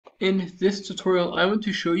In this tutorial, I want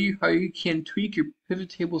to show you how you can tweak your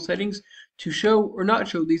pivot table settings to show or not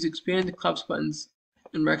show these expand collapse buttons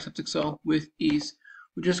in Microsoft Excel with ease,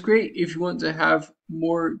 which is great if you want to have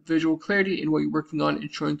more visual clarity in what you're working on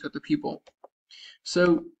and showing to other people.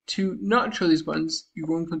 So to not show these buttons, you're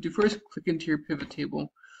going to first click into your pivot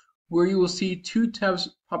table, where you will see two tabs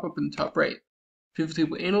pop up in the top right, Pivot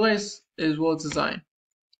Table Analyze as well as Design.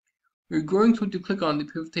 We're going to click on the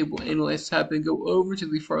Pivot Table Analyze tab and go over to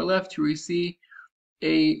the far left to where you see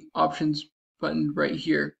a Options button right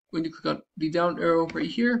here. We're going to click on the down arrow right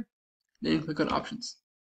here, then click on Options.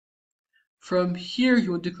 From here,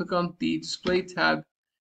 you want to click on the Display tab,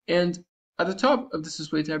 and at the top of this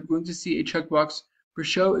Display tab, you're going to see a checkbox for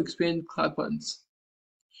Show Expand Cloud buttons.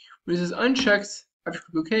 When it is unchecked, after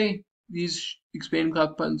you click OK, these Expand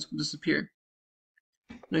Cloud buttons will disappear.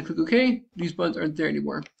 When I click OK, these buttons aren't there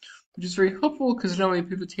anymore, which is very helpful because now my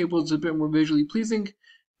pivot table is a bit more visually pleasing,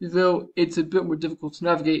 though it's a bit more difficult to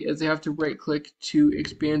navigate as I have to right click to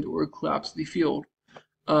expand or collapse the field.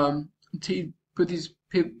 To put these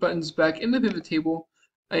buttons back in the pivot table,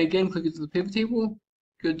 I again click into the pivot table,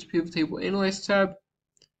 go to Pivot Table Analyze tab,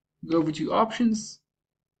 go over to Options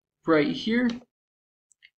right here,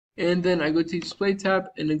 and then I go to the Display tab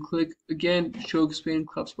and then click again Show Expand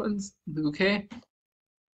Collapse buttons, and click OK.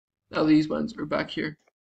 Now these buttons are back here.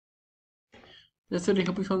 That's it. I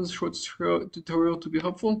hope you found this short tutorial to be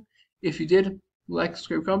helpful. If you did, like,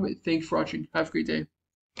 subscribe, comment. Thanks for watching. Have a great day.